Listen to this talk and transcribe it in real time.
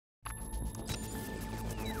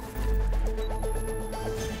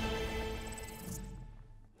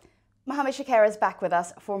Mohammed Shakera is back with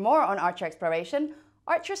us for more on Archer Exploration.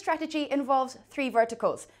 Archer strategy involves three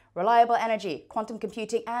verticals: reliable energy, quantum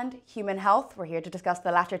computing, and human health. We're here to discuss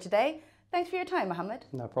the latter today. Thanks for your time, Mohammed.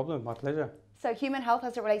 No problem, my pleasure. So human health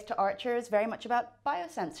as it relates to Archer is very much about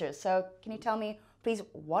biosensors. So can you tell me, please,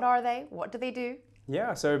 what are they? What do they do?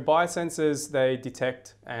 Yeah, so biosensors, they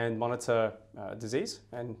detect and monitor disease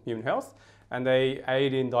and human health, and they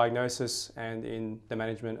aid in diagnosis and in the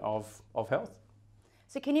management of health.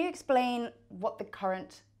 So can you explain what the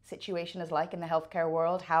current situation is like in the healthcare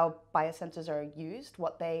world, how biosensors are used,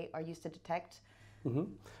 what they are used to detect?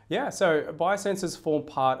 Yeah, so biosensors form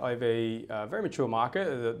part of a very mature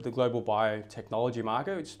market, the global biotechnology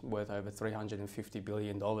market, which is worth over $350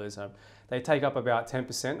 billion. They take up about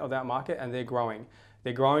 10% of that market, and they're growing.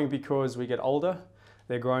 They're growing because we get older,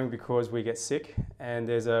 they're growing because we get sick, and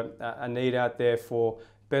there's a need out there for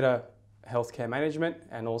better healthcare management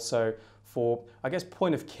and also for, I guess,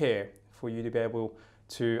 point of care, for you to be able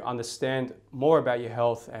to understand more about your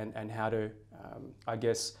health and how to, I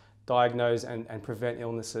guess, diagnose and prevent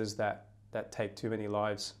illnesses that take too many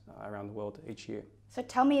lives around the world each year. So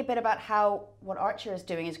tell me a bit about how what Archer is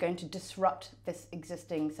doing is going to disrupt this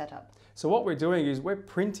existing setup. So what we're doing is we're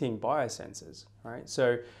printing biosensors, right?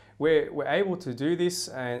 So we're able to do this,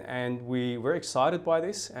 and we're excited by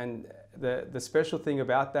this. And the special thing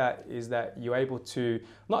about that is that you're able to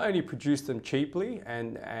not only produce them cheaply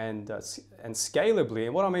and scalably.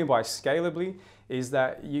 And what I mean by scalably is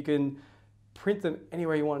that you can print them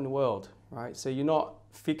anywhere you want in the world, right? So you're not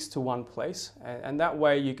fixed to one place, and that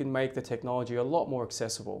way you can make the technology a lot more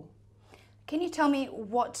accessible. Can you tell me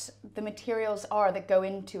what the materials are that go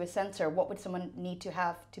into a sensor? What would someone need to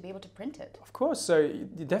have to be able to print it? Of course, so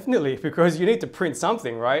definitely, because you need to print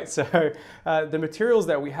something, right? So the materials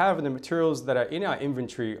that we have and the materials that are in our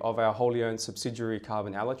inventory of our wholly owned subsidiary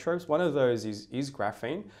carbon allotropes, one of those is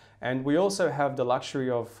graphene. And we also have the luxury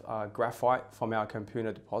of graphite from our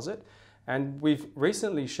Campuna deposit. And we've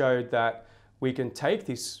recently showed that we can take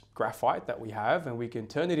this graphite that we have and we can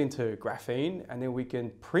turn it into graphene, and then we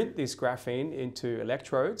can print this graphene into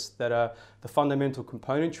electrodes that are the fundamental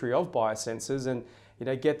componentry of biosensors, and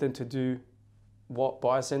get them to do what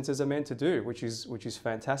biosensors are meant to do, which is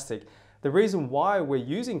fantastic. The reason why we're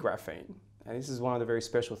using graphene, and this is one of the very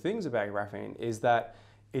special things about graphene, is that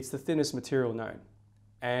it's the thinnest material known.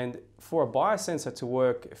 And for a biosensor to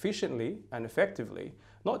work efficiently and effectively,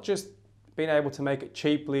 not just being able to make it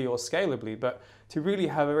cheaply or scalably, but to really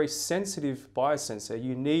have a very sensitive biosensor,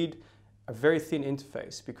 you need a very thin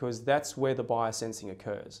interface, because that's where the biosensing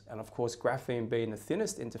occurs. And of course, graphene being the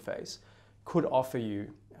thinnest interface could offer you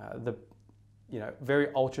the very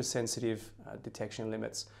ultra-sensitive detection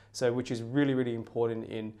limits, so which is really, really important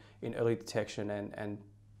in early detection and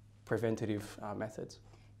preventative methods.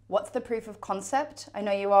 What's the proof of concept? I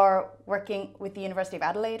know you are working with the University of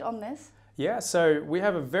Adelaide on this. Yeah, so we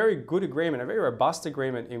have a very good agreement, a very robust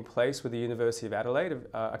agreement in place with the University of Adelaide,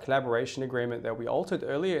 a collaboration agreement that we altered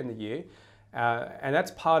earlier in the year. And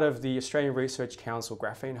that's part of the Australian Research Council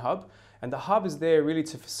Graphene Hub. And the hub is there really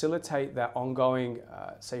to facilitate that ongoing,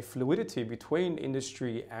 say, fluidity between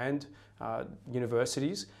industry and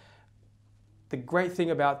universities. The great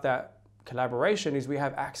thing about that collaboration is we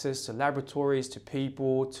have access to laboratories, to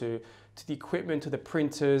people, to the equipment, to the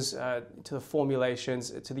printers, to the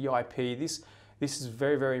formulations, to the IP. This is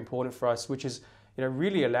very, very important for us, which has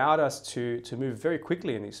really allowed us to move very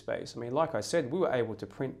quickly in this space. I mean, like I said, we were able to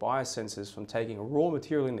print biosensors from taking a raw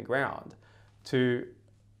material in the ground to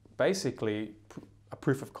basically a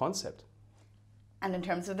proof of concept. And in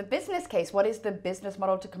terms of the business case, what is the business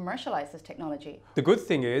model to commercialize this technology? The good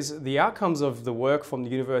thing is the outcomes of the work from the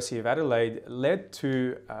University of Adelaide led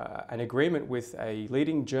to an agreement with a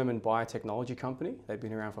leading German biotechnology company. They've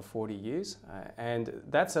been around for 40 years. And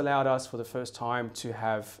that's allowed us for the first time to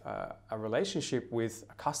have a relationship with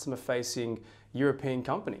a customer-facing European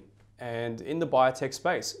company and in the biotech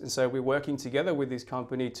space. And so we're working together with this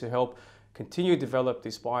company to help continue to develop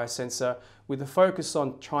this biosensor with a focus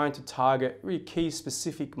on trying to target really key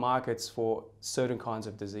specific markets for certain kinds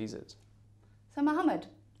of diseases. So Mohammed,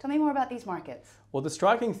 tell me more about these markets. Well, the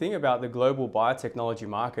striking thing about the global biotechnology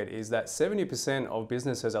market is that 70% of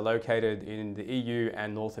businesses are located in the EU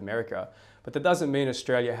and North America, but that doesn't mean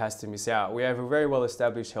Australia has to miss out. We have a very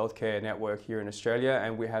well-established healthcare network here in Australia,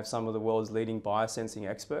 and we have some of the world's leading biosensing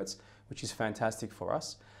experts, which is fantastic for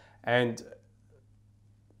us. And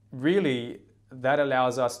really, that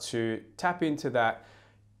allows us to tap into that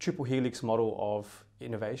triple helix model of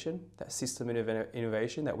innovation, that system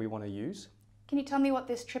innovation that we want to use. Can you tell me what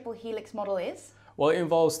this triple helix model is? Well, it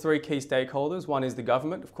involves three key stakeholders. One is the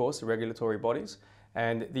government, of course, the regulatory bodies.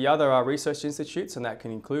 And the other are research institutes, and that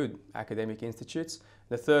can include academic institutes.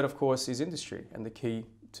 The third, of course, is industry. And the key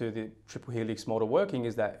to the triple helix model working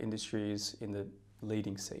is that industry is in the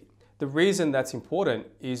leading seat. The reason that's important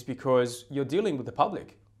is because you're dealing with the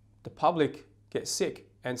public. The public gets sick,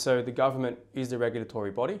 and so the government is the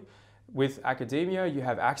regulatory body. With academia, you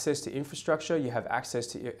have access to infrastructure, you have access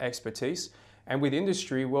to expertise, and with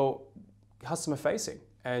industry, well, customer facing,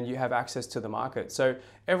 and you have access to the market. So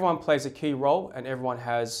everyone plays a key role and everyone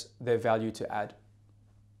has their value to add.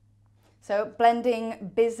 So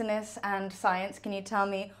blending business and science, can you tell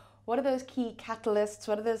me what are those key catalysts?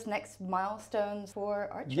 What are those next milestones for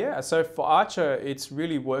Archer? Yeah, so for Archer, it's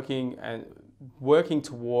really working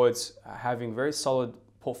towards having very solid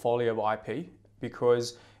portfolio of IP,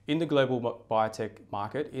 because in the global biotech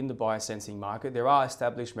market, in the biosensing market, there are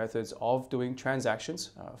established methods of doing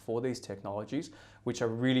transactions for these technologies, which are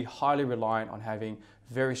really highly reliant on having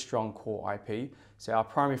very strong core IP. So our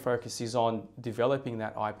primary focus is on developing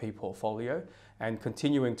that IP portfolio and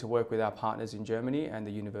continuing to work with our partners in Germany and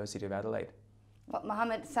the University of Adelaide. Well,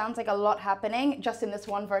 Mohammed, sounds like a lot happening just in this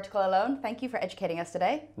one vertical alone. Thank you for educating us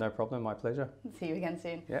today. No problem, my pleasure. See you again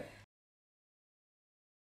soon. Yeah.